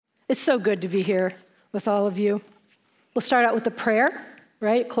It's so good to be here with all of you. We'll start out with a prayer,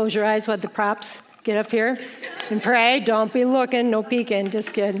 right? Close your eyes with the props. Get up here and pray. Don't be looking, no peeking,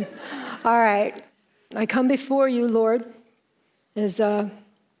 just kidding. All right. I come before you, Lord, as a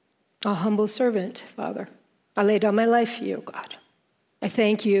humble servant, Father. I lay down my life for you, God. I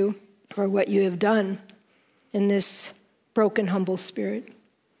thank you for what you have done in this broken, humble spirit.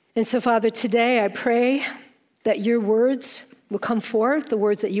 And so, Father, today I pray that your words will come forth, the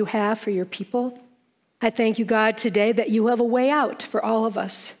words that you have for your people. I thank you, God, today that you have a way out for all of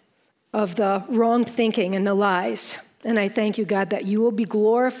us of the wrong thinking and the lies. And I thank you, God, that you will be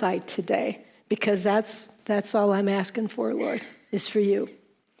glorified today, because that's all I'm asking for, Lord, is for you.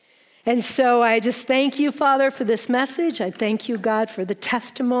 And so I just thank you, Father, for this message. I thank you, God, for the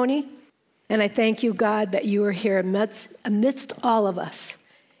testimony. And I thank you, God, that you are here amidst all of us.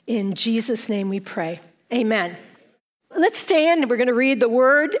 In Jesus' name we pray. Amen. Let's stand. We're going to read the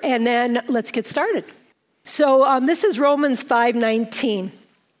word, and then let's get started. So this is Romans 5:19.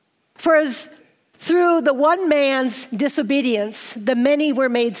 For as through the one man's disobedience, the many were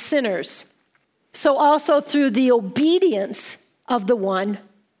made sinners, so also through the obedience of the one,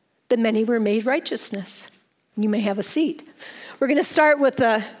 the many were made righteousness. You may have a seat. We're going to start with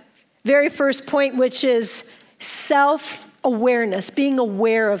the very first point, which is self-awareness, being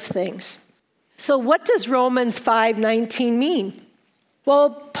aware of things. So what does Romans 5:19 mean?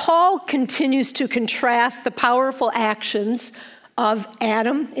 Well, Paul continues to contrast the powerful actions of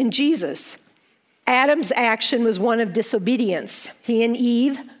Adam and Jesus. Adam's action was one of disobedience. He and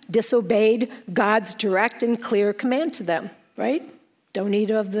Eve disobeyed God's direct and clear command to them, right? Don't eat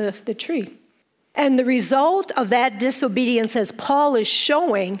of the tree. And the result of that disobedience, as Paul is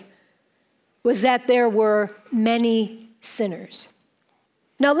showing, was that there were many sinners.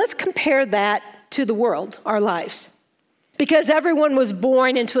 Now let's compare that to the world, our lives. Because everyone was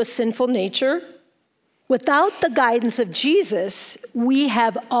born into a sinful nature, without the guidance of Jesus, we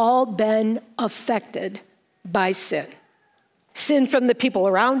have all been affected by sin. Sin from the people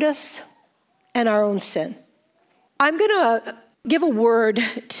around us and our own sin. I'm going to give a word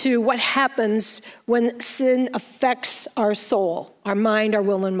to what happens when sin affects our soul, our mind, our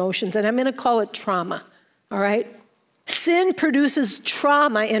will, and emotions, and I'm going to call it trauma, all right? Sin produces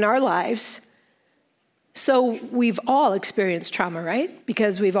trauma in our lives. So we've all experienced trauma, right?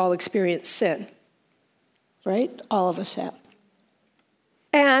 Because we've all experienced sin. Right? All of us have.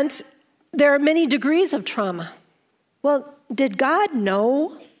 And there are many degrees of trauma. Well, did God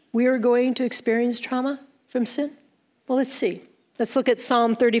know we were going to experience trauma from sin? Well, let's see. Let's look at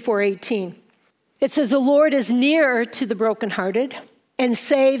Psalm 34:18. It says, "The Lord is near to the brokenhearted and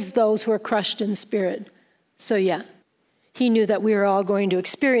saves those who are crushed in spirit." So yeah, he knew that we were all going to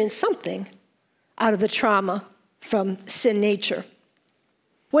experience something out of the trauma from sin nature.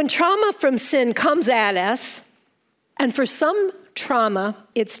 When trauma from sin comes at us, and for some trauma,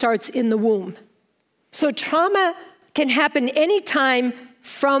 it starts in the womb. So trauma can happen anytime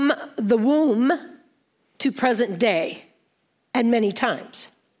from the womb to present day, and many times.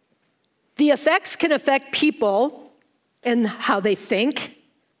 The effects can affect people and how they think,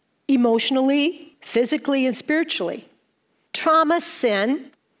 emotionally, physically, and spiritually. Trauma,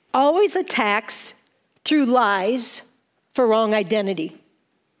 sin, always attacks through lies for wrong identity.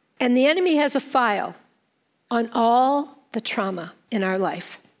 And the enemy has a file on all the trauma in our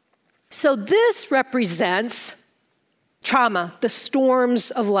life. So this represents trauma, the storms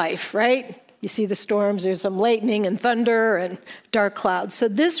of life, right? You see the storms, there's some lightning and thunder and dark clouds. So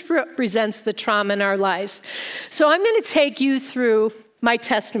this represents the trauma in our lives. So I'm going to take you through my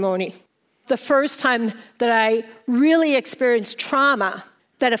testimony. The first time that I really experienced trauma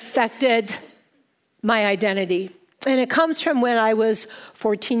that affected my identity. And it comes from when I was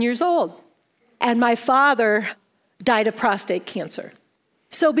 14 years old. And my father died of prostate cancer.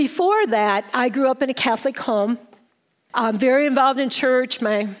 So before that, I grew up in a Catholic home. I'm very involved in church.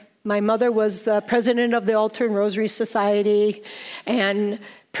 My mother was president of the Altar and Rosary Society. And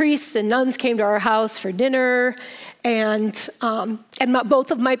priests and nuns came to our house for dinner. And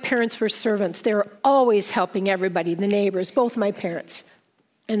both of my parents were servants. They were always helping everybody, the neighbors, both my parents.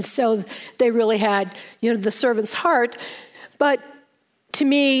 And so they really had, the servant's heart. But to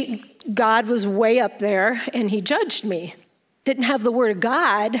me, God was way up there, and he judged me. Didn't have the word of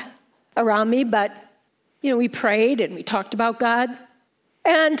God around me, but, we prayed and we talked about God.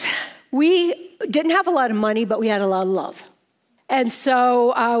 And we didn't have a lot of money, but we had a lot of love. And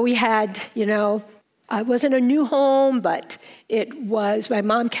so we had, it wasn't a new home, but my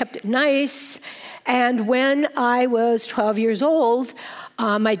mom kept it nice. And when I was 12 years old,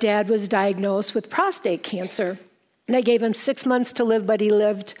 my dad was diagnosed with prostate cancer. They gave him 6 months to live, but he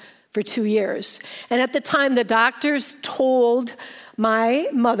lived for 2 years. And at the time, the doctors told my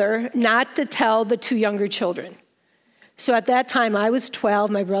mother not to tell the 2 younger children. So at that time, I was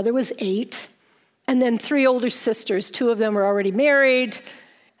 12, my brother was 8, and then 3 older sisters. 2 of them were already married.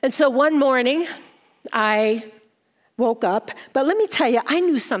 And so one morning, I woke up. But let me tell you, I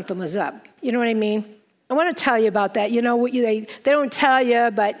knew something was up. You know what I mean? I want to tell you about that. You know, they don't tell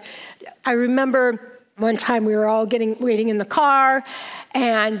you, but I remember one time we were all waiting in the car,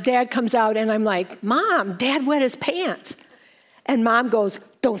 and Dad comes out, and I'm like, Mom, Dad wet his pants. And Mom goes,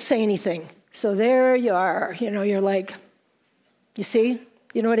 don't say anything. So there you are. You know, you're like, you see?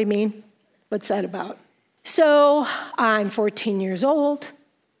 You know what I mean? What's that about? So I'm 14 years old,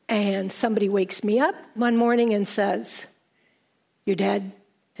 and somebody wakes me up one morning and says, your dad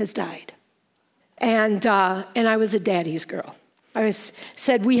has died. And I was a daddy's girl.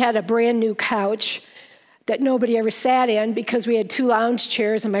 Said we had a brand new couch that nobody ever sat in because we had 2 lounge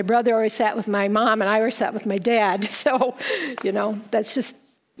chairs, and my brother always sat with my mom, and I always sat with my dad. So, you know, that's just,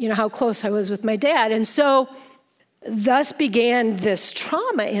 you know, how close I was with my dad. And so thus began this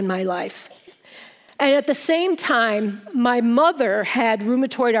trauma in my life. And at the same time, my mother had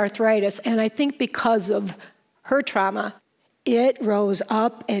rheumatoid arthritis, and I think because of her trauma, it rose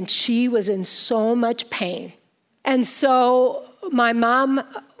up, and she was in so much pain. And so my mom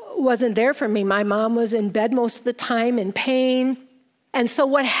wasn't there for me. My mom was in bed most of the time in pain. And so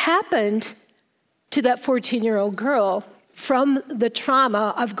what happened to that 14-year-old girl from the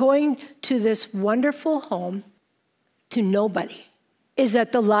trauma of going to this wonderful home to nobody is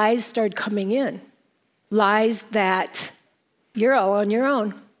that the lies started coming in. Lies that you're all on your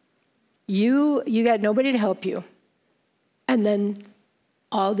own. You got nobody to help you. And then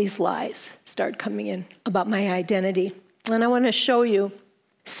all these lies start coming in about my identity. And I want to show you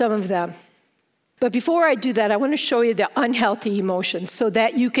some of them. But before I do that, I want to show you the unhealthy emotions so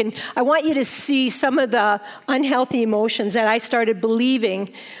that I want you to see some of the unhealthy emotions that I started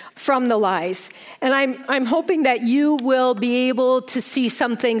believing from the lies. And I'm hoping that you will be able to see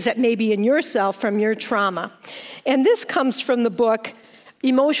some things that may be in yourself from your trauma. And this comes from the book,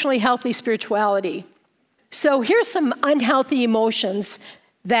 Emotionally Healthy Spirituality. So here's some unhealthy emotions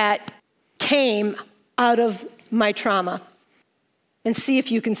that came out of my trauma. And see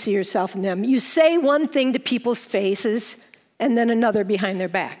if you can see yourself in them. You say one thing to people's faces and then another behind their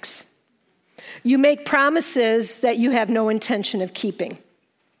backs. You make promises that you have no intention of keeping.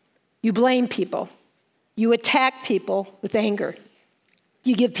 You blame people. You attack people with anger.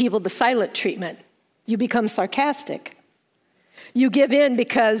 You give people the silent treatment. You become sarcastic. You give in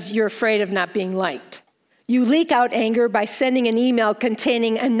because you're afraid of not being liked. You leak out anger by sending an email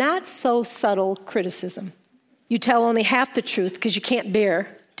containing a not so subtle criticism. You tell only half the truth because you can't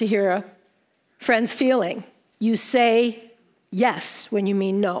bear to hear a friend's feeling. You say yes when you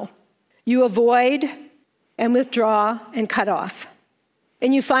mean no. You avoid and withdraw and cut off.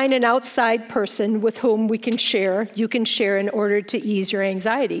 And you find an outside person with whom you can share in order to ease your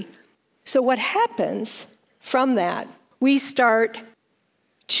anxiety. So what happens from that, we start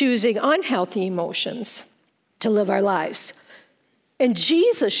choosing unhealthy emotions to live our lives. And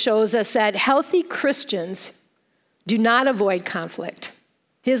Jesus shows us that healthy Christians do not avoid conflict.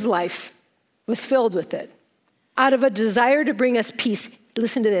 His life was filled with it. Out of a desire to bring us peace,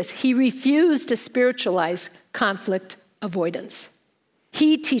 listen to this, he refused to spiritualize conflict avoidance.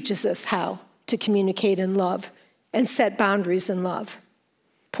 He teaches us how to communicate in love and set boundaries in love.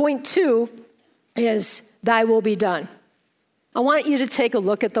 Point 2 is, thy will be done. I want you to take a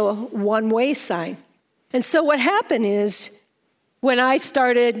look at the one-way sign. And so what happened is, when I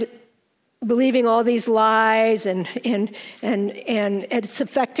started believing all these lies and it's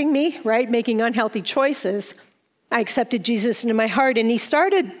affecting me, right? Making unhealthy choices. I accepted Jesus into my heart, and he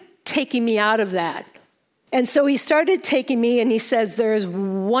started taking me out of that. And so he started taking me, and he says there's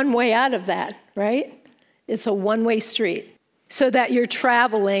one way out of that, right? It's a one-way street so that you're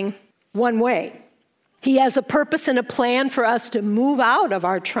traveling one way. He has a purpose and a plan for us to move out of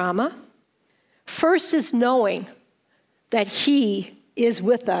our trauma. First is knowing that he is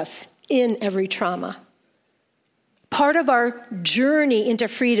with us in every trauma. Part of our journey into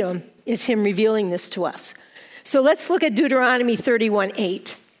freedom is him revealing this to us. So let's look at Deuteronomy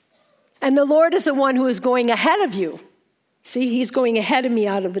 31:8. And the Lord is the one who is going ahead of you. See, he's going ahead of me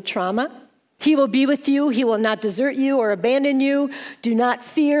out of the trauma. He will be with you. He will not desert you or abandon you. Do not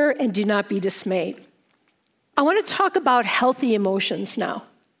fear and do not be dismayed. I want to talk about healthy emotions now.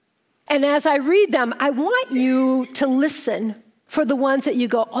 And as I read them, I want you to listen for the ones that you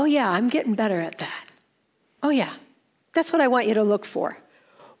go, oh yeah, I'm getting better at that. Oh yeah, that's what I want you to look for.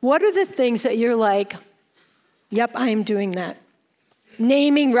 What are the things that you're like, yep, I am doing that.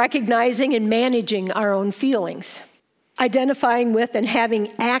 naming, recognizing, and managing our own feelings, identifying with and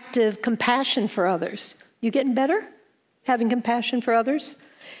having active compassion for others. You getting better? Having compassion for others?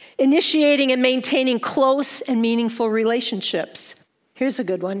 Initiating and maintaining close and meaningful relationships. Here's a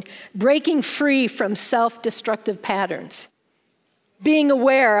good one. Breaking free from self-destructive patterns. Being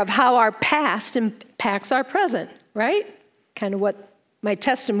aware of how our past impacts our present, right? Kind of what my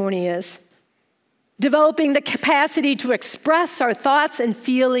testimony is. Developing the capacity to express our thoughts and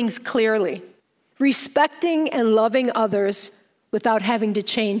feelings clearly. Respecting and loving others without having to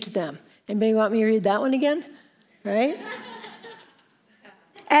change them. Anybody want me to read that one again? Right?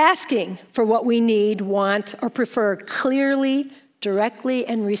 Asking for what we need, want, or prefer clearly, directly,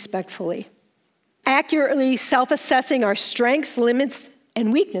 and respectfully. Accurately self-assessing our strengths, limits,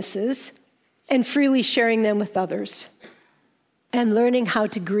 and weaknesses, and freely sharing them with others. And learning how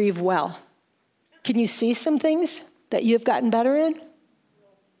to grieve well. Can you see some things that you've gotten better in?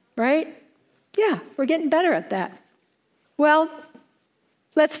 Right? Yeah, we're getting better at that. Well,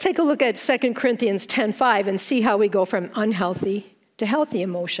 let's take a look at 2 Corinthians 10:5 and see how we go from unhealthy to healthy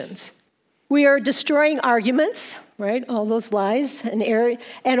emotions. We are destroying arguments, right? All those lies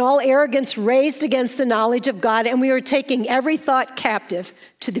and all arrogance raised against the knowledge of God, and we are taking every thought captive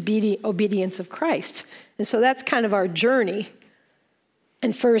to the obedience of Christ. And so that's kind of our journey.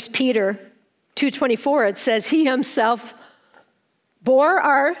 In 1 Peter 2:24, it says, He himself bore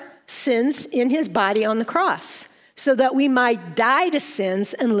our sins in his body on the cross, so that we might die to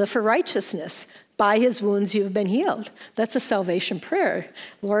sins and live for righteousness. By his wounds you have been healed. That's a salvation prayer.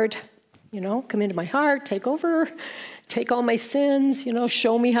 Lord, come into my heart, take over, take all my sins,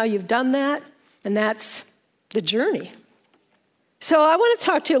 show me how you've done that. And that's the journey. So I want to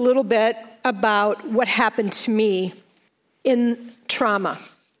talk to you a little bit about what happened to me in trauma.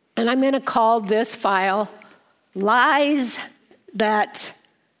 And I'm going to call this file Lies That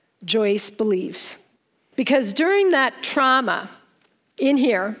Joyce Believes. Because during that trauma in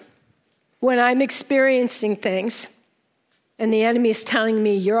here, when I'm experiencing things, and the enemy is telling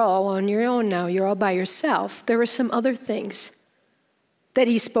me, you're all on your own now, you're all by yourself, there were some other things that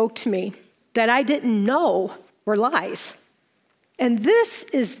he spoke to me that I didn't know were lies. And this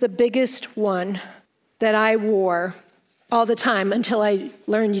is the biggest one that I wore all the time until I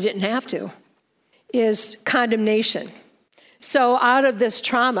learned you didn't have to, is condemnation. So out of this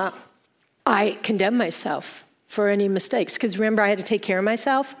trauma, I condemned myself for any mistakes. Because remember, I had to take care of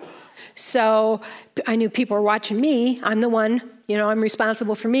myself. So I knew people were watching me. I'm the one, I'm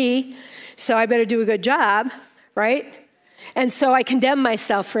responsible for me. So I better do a good job, right? And so I condemned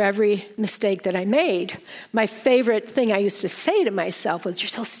myself for every mistake that I made. My favorite thing I used to say to myself was, you're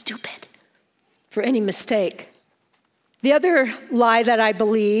so stupid, for any mistake. The other lie that I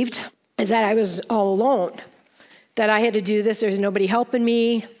believed is that I was all alone, that I had to do this, there's nobody helping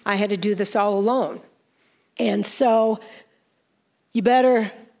me, I had to do this all alone. And so you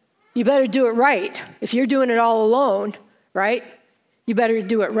better do it right. If you're doing it all alone, right, you better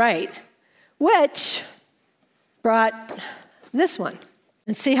do it right. Which brought this one.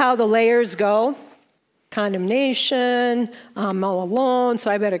 And see how the layers go? Condemnation, I'm all alone, so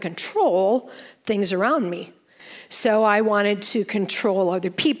I better control things around me. So I wanted to control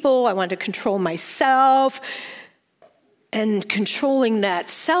other people, I wanted to control myself, and controlling that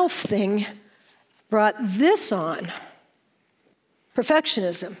self thing brought this on,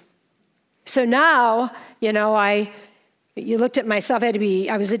 perfectionism. So now, you looked at myself,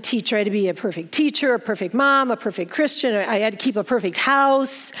 I was a teacher, I had to be a perfect teacher, a perfect mom, a perfect Christian, I had to keep a perfect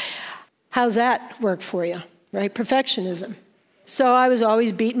house. How's that work for you, right? Perfectionism. So I was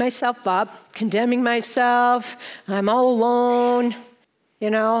always beating myself up, condemning myself, I'm all alone,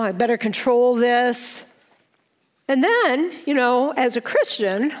 I better control this. And then, as a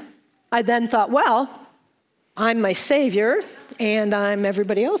Christian, I then thought, well, I'm my savior and I'm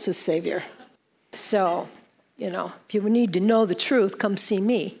everybody else's savior. So, if you need to know the truth, come see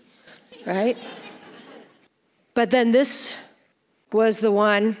me, right? But then this was the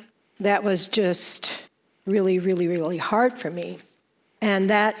one that was just really, really, really hard for me. And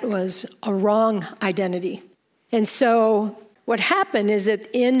that was a wrong identity. And so what happened is that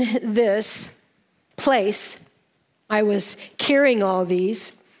in this place, I was carrying all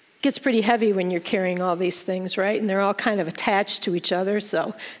these. It gets pretty heavy when you're carrying all these things, right? And they're all kind of attached to each other.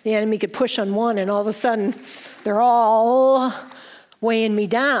 So the enemy could push on one, and all of a sudden, they're all weighing me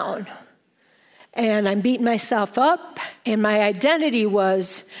down. And I'm beating myself up. And my identity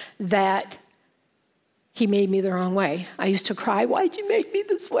was that he made me the wrong way. I used to cry, why'd you make me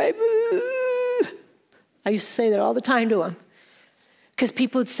this way? I used to say that all the time to him. Because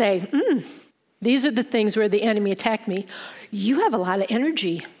people would say, These are the things where the enemy attacked me. You have a lot of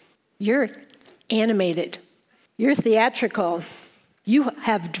energy. You're animated. You're theatrical. You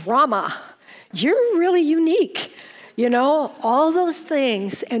have drama. You're really unique. All those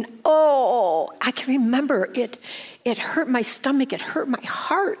things. And I can remember it hurt my stomach. It hurt my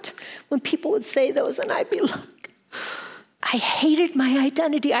heart when people would say those, and I'd be like, I hated my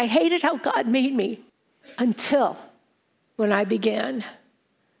identity. I hated how God made me until when I began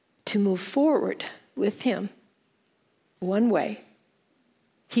to move forward with him one way.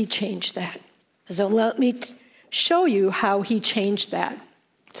 He changed that. So let me show you how he changed that.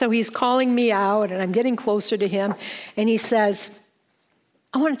 So he's calling me out, and I'm getting closer to him, and he says,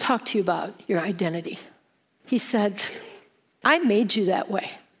 I want to talk to you about your identity. He said, I made you that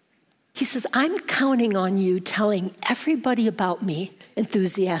way. He says, I'm counting on you telling everybody about me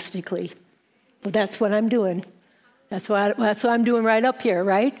enthusiastically. Well, that's what I'm doing. That's what I'm doing right up here,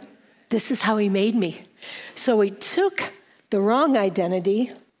 right? This is how he made me. So he took the wrong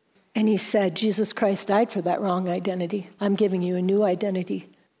identity, and he said, Jesus Christ died for that wrong identity. I'm giving you a new identity.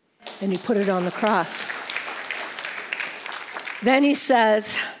 And he put it on the cross. Then he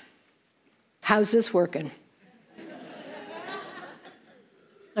says, how's this working?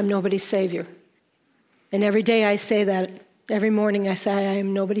 I'm nobody's savior. And every day I say that. Every morning I say, I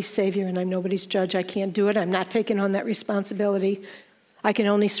am nobody's savior and I'm nobody's judge. I can't do it. I'm not taking on that responsibility. I can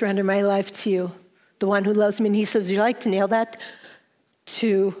only surrender my life to you, the one who loves me. And he says, would you like to nail that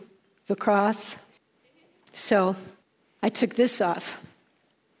to the cross? So I took this off,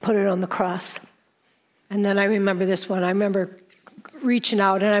 put it on the cross. And then I remember this one. I remember reaching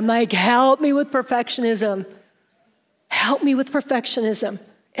out and I'm like, help me with perfectionism. Help me with perfectionism.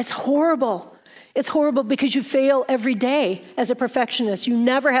 It's horrible. It's horrible because you fail every day as a perfectionist. You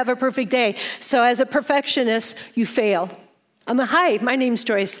never have a perfect day. So as a perfectionist, you fail. Hi, my name's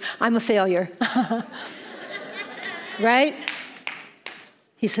Joyce. I'm a failure. Right?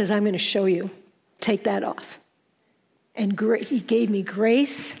 He says, I'm going to show you. Take that off. And he gave me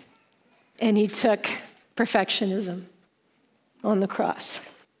grace, and he took perfectionism on the cross.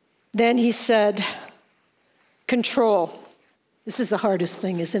 Then he said, control. This is the hardest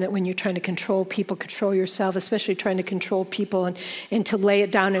thing, isn't it, when you're trying to control people, control yourself, especially trying to control people and to lay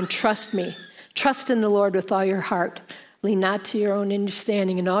it down and trust me. Trust in the Lord with all your heart. Lean not to your own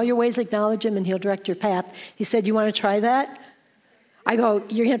understanding. In all your ways acknowledge him, and he'll direct your path. He said, you want to try that? I go,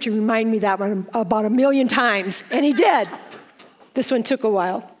 you're going to have to remind me that one about 1,000,000 times. And he did. This one took a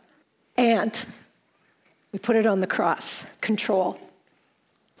while. And we put it on the cross, control.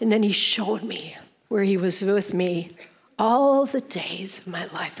 And then he showed me where he was with me all the days of my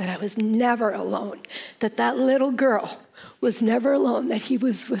life, that I was never alone, that little girl was never alone, that he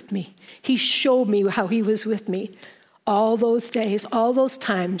was with me. He showed me how he was with me all those days, all those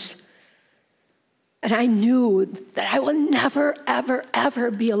times. And I knew that I will never, ever, ever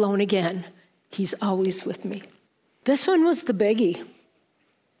be alone again. He's always with me. This one was the biggie.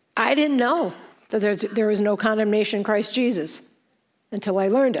 I didn't know that there was no condemnation in Christ Jesus until I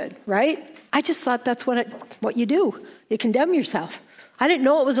learned it, right? I just thought that's what you do. You condemn yourself. I didn't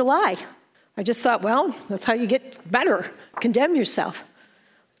know it was a lie. I just thought, well, that's how you get better. Condemn yourself.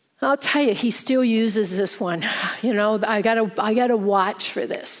 I'll tell you, he still uses this one. I gotta watch for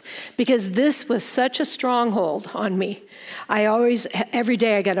this, because this was such a stronghold on me. Every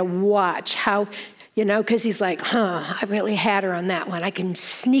day I gotta watch how, because he's like, I really had her on that one. I can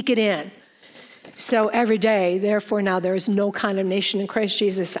sneak it in. So every day, therefore now there is no condemnation in Christ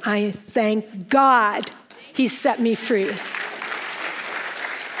Jesus. I thank God he set me free.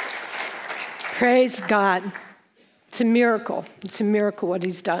 Praise God. It's a miracle. It's a miracle what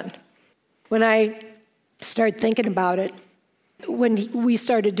he's done. When I started thinking about it, when we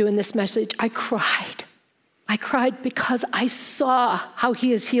started doing this message, I cried. I cried because I saw how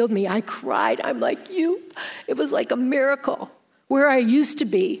he has healed me. I cried. I'm like you. It was like a miracle where I used to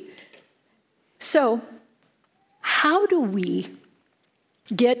be. So, how do we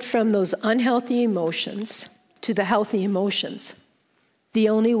get from those unhealthy emotions to the healthy emotions? The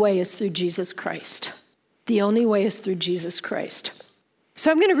only way is through Jesus Christ. The only way is through Jesus Christ.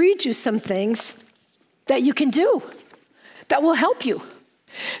 So I'm going to read you some things that you can do that will help you.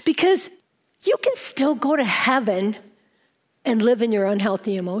 Because you can still go to heaven and live in your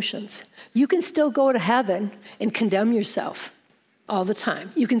unhealthy emotions. You can still go to heaven and condemn yourself all the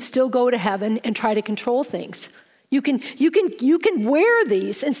time. You can still go to heaven and try to control things. You can wear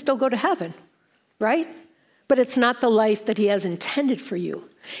these and still go to heaven, right? But it's not the life that he has intended for you.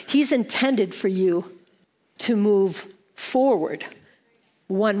 He's intended for you to move forward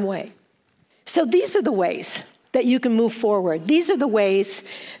one way. So these are the ways that you can move forward. These are the ways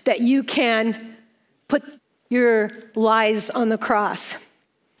that you can put your lies on the cross.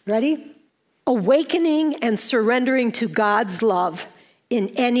 Ready? Awakening and surrendering to God's love in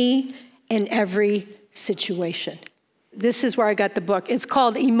any and every situation. This is where I got the book. It's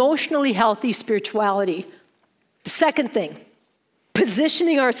called Emotionally Healthy Spirituality. The second thing,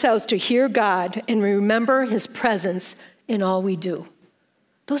 positioning ourselves to hear God and remember his presence in all we do.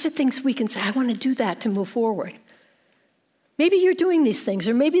 Those are things we can say, I want to do that to move forward. Maybe you're doing these things,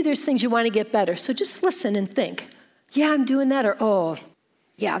 or maybe there's things you want to get better. So just listen and think, yeah, I'm doing that, or oh,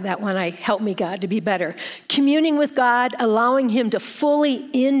 yeah, that one, help me, God, to be better. Communing with God, allowing him to fully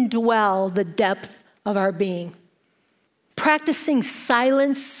indwell the depth of our being. Practicing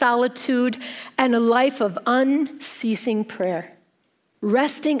silence, solitude, and a life of unceasing prayer.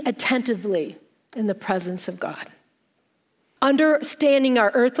 Resting attentively in the presence of God. Understanding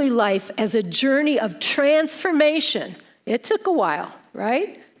our earthly life as a journey of transformation. It took a while,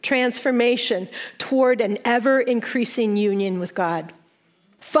 right? Transformation toward an ever-increasing union with God.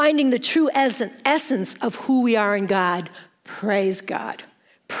 Finding the true essence of who we are in God. Praise God.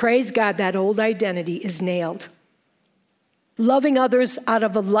 Praise God, that old identity is nailed. Loving others out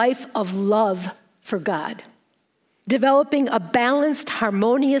of a life of love for God. Developing a balanced,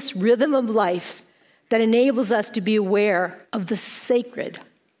 harmonious rhythm of life that enables us to be aware of the sacred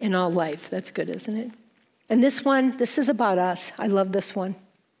in all life. That's good, isn't it? And this is about us. I love this one.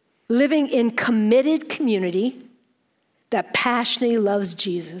 Living in committed community that passionately loves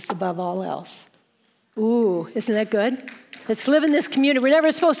Jesus above all else. Ooh, isn't that good? Let's live in this community. We're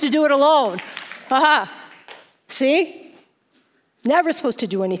never supposed to do it alone. Aha. See? Never supposed to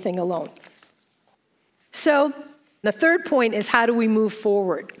do anything alone. So the third point is, how do we move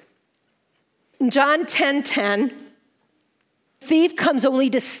forward? In John 10:10, thief comes only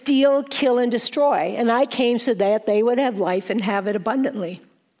to steal, kill, and destroy, and I came so that they would have life and have it abundantly.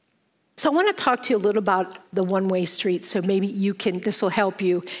 So I want to talk to you a little about the one-way street, so maybe this will help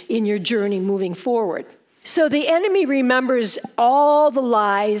you in your journey moving forward. So the enemy remembers all the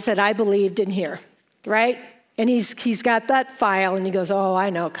lies that I believed in here, right? And he's got that file, and he goes, oh, I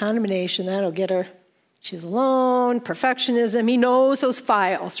know, condemnation, that'll get her. She's alone, perfectionism. He knows those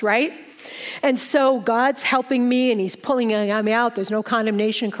files, right? And so God's helping me, and he's pulling me out. There's no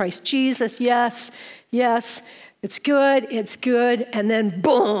condemnation in Christ Jesus. Yes, yes, it's good. And then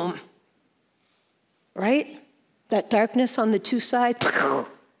boom, right? That darkness on the two sides,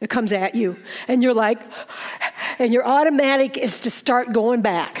 it comes at you. And you're like, and your automatic is to start going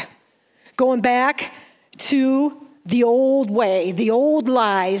back to the old way, the old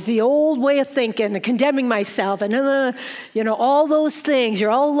lies, the old way of thinking, the condemning myself, and all those things. You're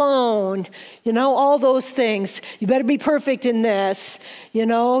all alone, all those things. You better be perfect in this,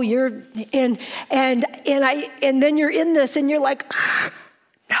 and then you're in this, and you're like,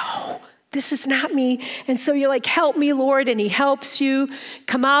 no, this is not me. And so you're like, help me, Lord, and he helps you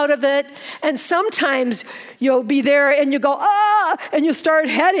come out of it. And sometimes you'll be there and you go, and you start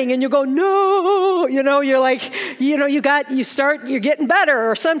heading and you go, no, you're like, you're getting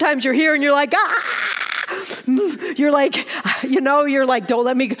better. Or sometimes you're here and you're like, you're like, don't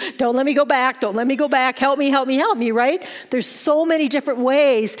let me go back. Help me, right? There's so many different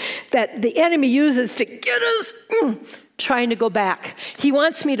ways that the enemy uses to get us trying to go back. He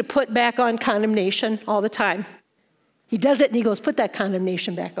wants me to put back on condemnation all the time. He does it and he goes, put that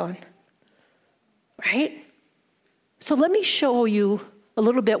condemnation back on. Right? So let me show you a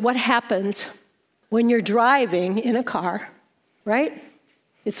little bit what happens when you're driving in a car, right?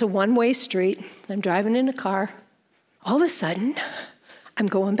 It's a one-way street. I'm driving in a car. All of a sudden, I'm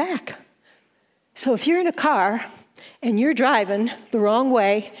going back. So if you're in a car and you're driving the wrong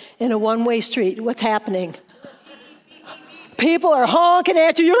way in a one-way street, what's happening? People are honking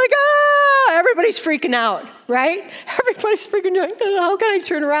at you. You're like, everybody's freaking out, right? Everybody's freaking out. How can I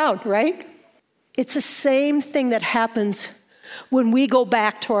turn around, right? It's the same thing that happens when we go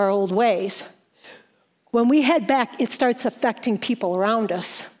back to our old ways. When we head back, it starts affecting people around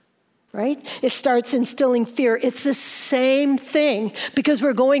us, right? It starts instilling fear. It's the same thing because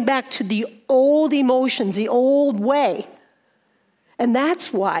we're going back to the old emotions, the old way. And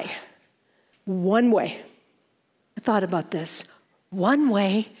that's why one way. I thought about this. One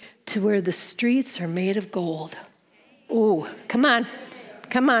way to where the streets are made of gold. Ooh, come on.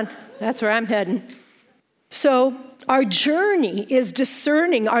 That's where I'm heading. So our journey is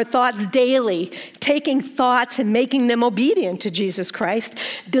discerning our thoughts daily, taking thoughts and making them obedient to Jesus Christ,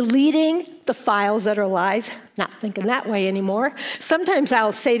 deleting the files that are lies, not thinking that way anymore. Sometimes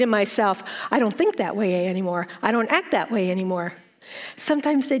I'll say to myself, I don't think that way anymore. I don't act that way anymore.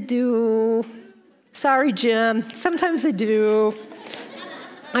 Sometimes I do. Sorry, Jim. Sometimes I do.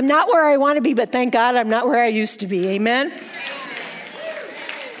 I'm not where I want to be, but thank God I'm not where I used to be. Amen?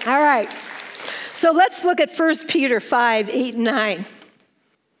 All right. So let's look at 1 Peter 5, 8, and 9.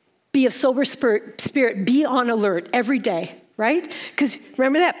 Be of sober spirit. Be on alert every day, right? Because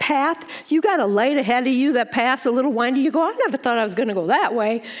remember that path? You got a light ahead of you that path's a little windy. You go, I never thought I was going to go that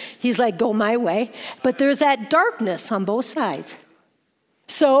way. He's like, go my way. But there's that darkness on both sides.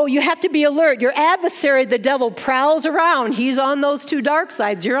 So you have to be alert. Your adversary, the devil, prowls around. He's on those two dark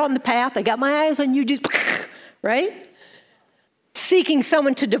sides. You're on the path. I got my eyes on you, just, right? Seeking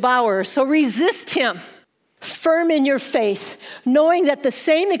someone to devour. So resist him, firm in your faith, knowing that the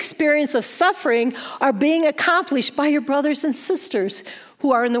same experience of suffering are being accomplished by your brothers and sisters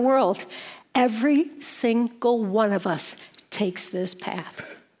who are in the world. Every single one of us takes this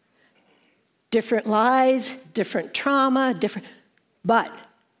path. Different lies, different trauma, but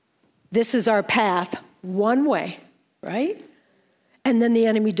this is our path, one way, right? And then the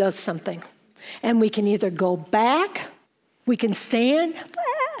enemy does something. And we can either go back, we can stand.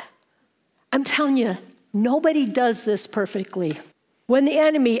 I'm telling you, nobody does this perfectly. When the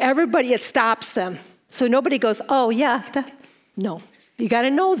enemy, everybody, it stops them. So nobody goes, oh yeah, no. You got to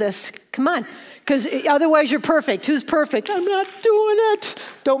know this. Come on. Because otherwise you're perfect. Who's perfect? I'm not doing it.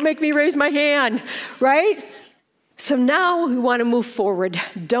 Don't make me raise my hand, right? So now we want to move forward.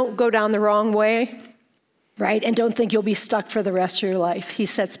 Don't go down the wrong way, right? And don't think you'll be stuck for the rest of your life. He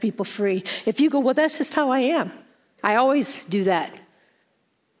sets people free. If you go, well, that's just how I am. I always do that.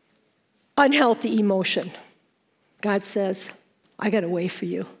 Unhealthy emotion. God says, I got a way for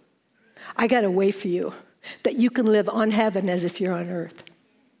you. I got a way for you that you can live on heaven as if you're on earth.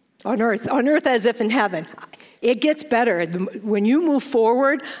 On earth as if in heaven. It gets better. When you move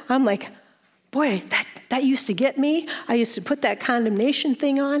forward, I'm like, boy, that used to get me. I used to put that condemnation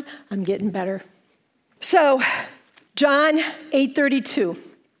thing on. I'm getting better. So, John 8:32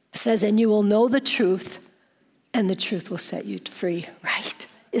 says, and you will know the truth, and the truth will set you free. Right?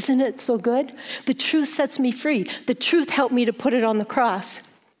 Isn't it so good? The truth sets me free. The truth helped me to put it on the cross.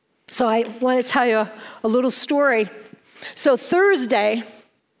 So I want to tell you a little story. So Thursday,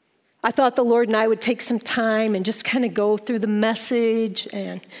 I thought the Lord and I would take some time and just kind of go through the message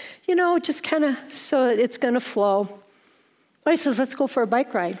and, just kind of so that it's going to flow. He says, let's go for a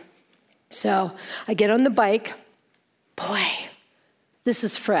bike ride. So I get on the bike. Boy, this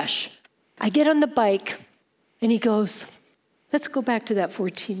is fresh. I get on the bike and he goes, let's go back to that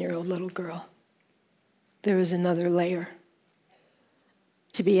 14-year-old little girl. There is another layer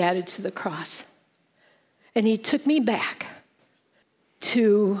to be added to the cross. And he took me back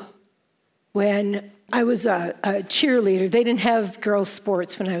to when I was a cheerleader. They didn't have girls'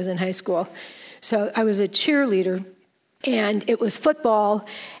 sports when I was in high school. So I was a cheerleader, and it was football,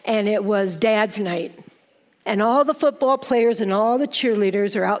 and it was dad's night. And all the football players and all the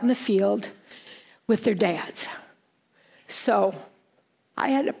cheerleaders are out in the field with their dads. So I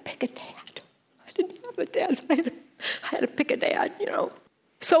had to pick a dad. I didn't have a dad, so I had to pick a dad,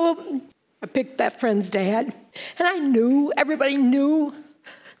 So I picked that friend's dad, and everybody knew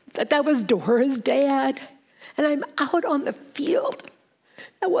that was Dora's dad, and I'm out on the field.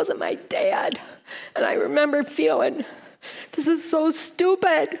 That wasn't my dad, and I remember feeling, this is so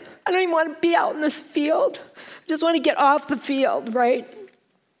stupid. I don't even want to be out in this field. I just want to get off the field, right?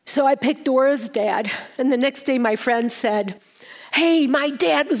 So I picked Dora's dad, and the next day my friend said, hey, my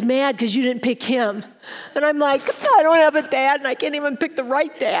dad was mad because you didn't pick him. And I'm like, I don't have a dad, and I can't even pick the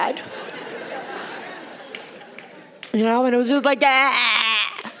right dad. And it was just like,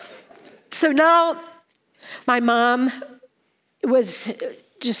 So now my mom was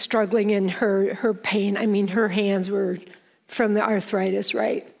just struggling in her pain. I mean, her hands were from the arthritis,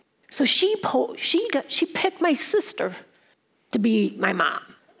 right? So she picked my sister to be my mom.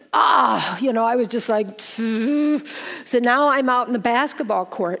 I was just like, so now I'm out in the basketball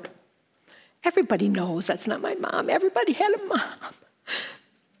court. Everybody knows that's not my mom. Everybody had a mom.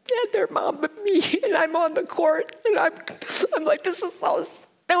 They had their mom but me, and I'm on the court, and I'm like, this is so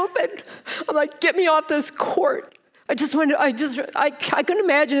stupid. I'm like, get me off this court. I couldn't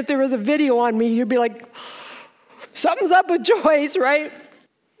imagine if there was a video on me, you'd be like, something's up with Joyce, right?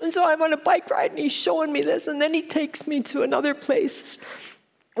 And so I'm on a bike ride, and he's showing me this, and then he takes me to another place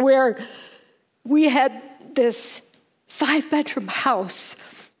where we had this 5-bedroom house.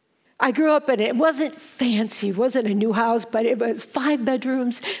 I grew up in it. It wasn't fancy. It wasn't a new house, but it was 5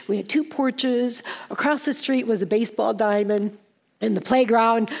 bedrooms. We had 2 porches. Across the street was a baseball diamond. In the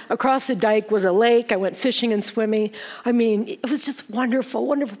playground, across the dike was a lake. I went fishing and swimming. I mean, it was just wonderful,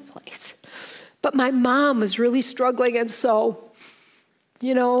 wonderful place. But my mom was really struggling, and so,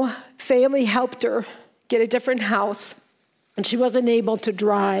 family helped her get a different house. and she wasn't able to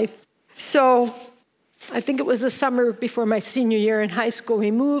drive. So I think it was the summer before my senior year in high school,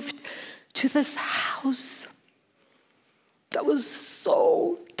 we moved to this house that was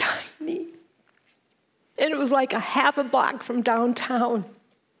so tiny. And it was like a half a block from downtown,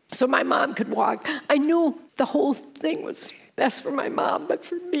 so my mom could walk. I knew the whole thing was best for my mom, but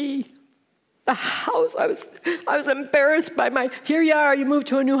for me, the house, I was embarrassed by here you are, you moved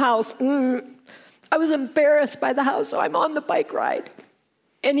to a new house. I was embarrassed by the house, so I'm on the bike ride.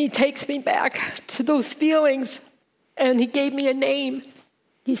 And he takes me back to those feelings, and he gave me a name.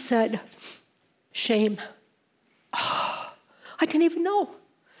 He said, shame. Oh, I didn't even know.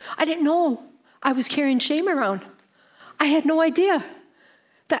 I didn't know I was carrying shame around. I had no idea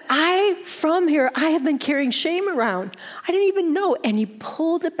that from here, I have been carrying shame around. I didn't even know. And he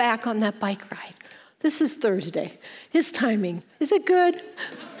pulled it back on that bike ride. This is Thursday. His timing, is it good?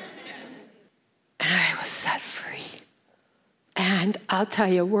 And I was set free. And I'll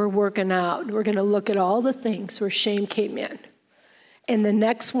tell you, we're working out. We're going to look at all the things where shame came in. And the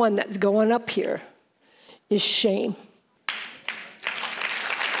next one that's going up here is shame.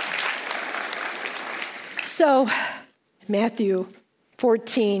 So, Matthew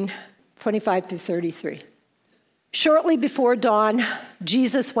 14, 25 through 33. Shortly before dawn,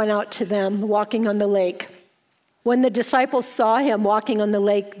 Jesus went out to them, walking on the lake. When the disciples saw him walking on the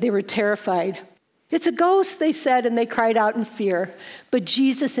lake, they were terrified. It's a ghost, they said, and they cried out in fear. But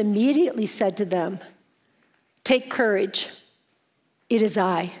Jesus immediately said to them, take courage. It is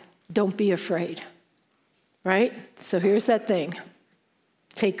I. Don't be afraid. Right? So here's that thing.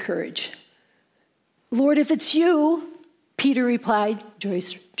 Take courage. Lord, if it's you, Peter replied,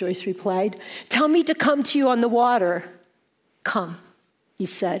 Joyce replied, tell me to come to you on the water. Come, he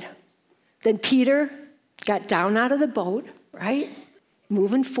said. Then Peter got down out of the boat, right?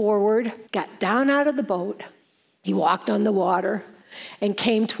 Moving forward, got down out of the boat. He walked on the water and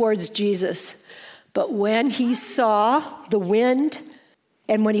came towards Jesus. But when he saw the wind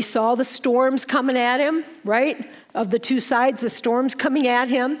and when he saw the storms coming at him, right? Of the two sides, the storms coming at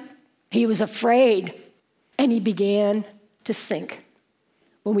him, he was afraid and he began to sink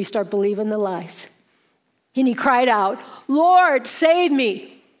when we start believing the lies. And he cried out, Lord, save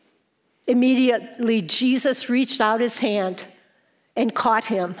me. Immediately, Jesus reached out his hand and caught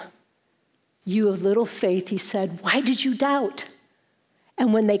him. You of little faith, he said, why did you doubt?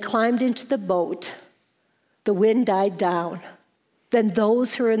 And when they climbed into the boat, the wind died down. Then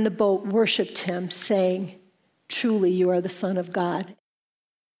those who were in the boat worshiped him, saying, truly, you are the Son of God.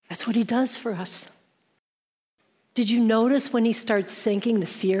 That's what he does for us. Did you notice when he started sinking, the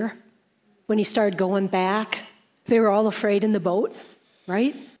fear? When he started going back? They were all afraid in the boat,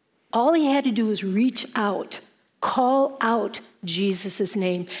 right? All he had to do was reach out, call out Jesus'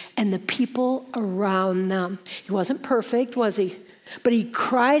 name, and the people around them. He wasn't perfect, was he? But he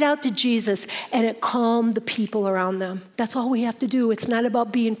cried out to Jesus, and it calmed the people around them. That's all we have to do. It's not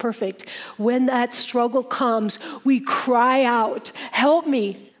about being perfect. When that struggle comes, we cry out, help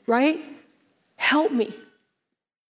me, right? Help me.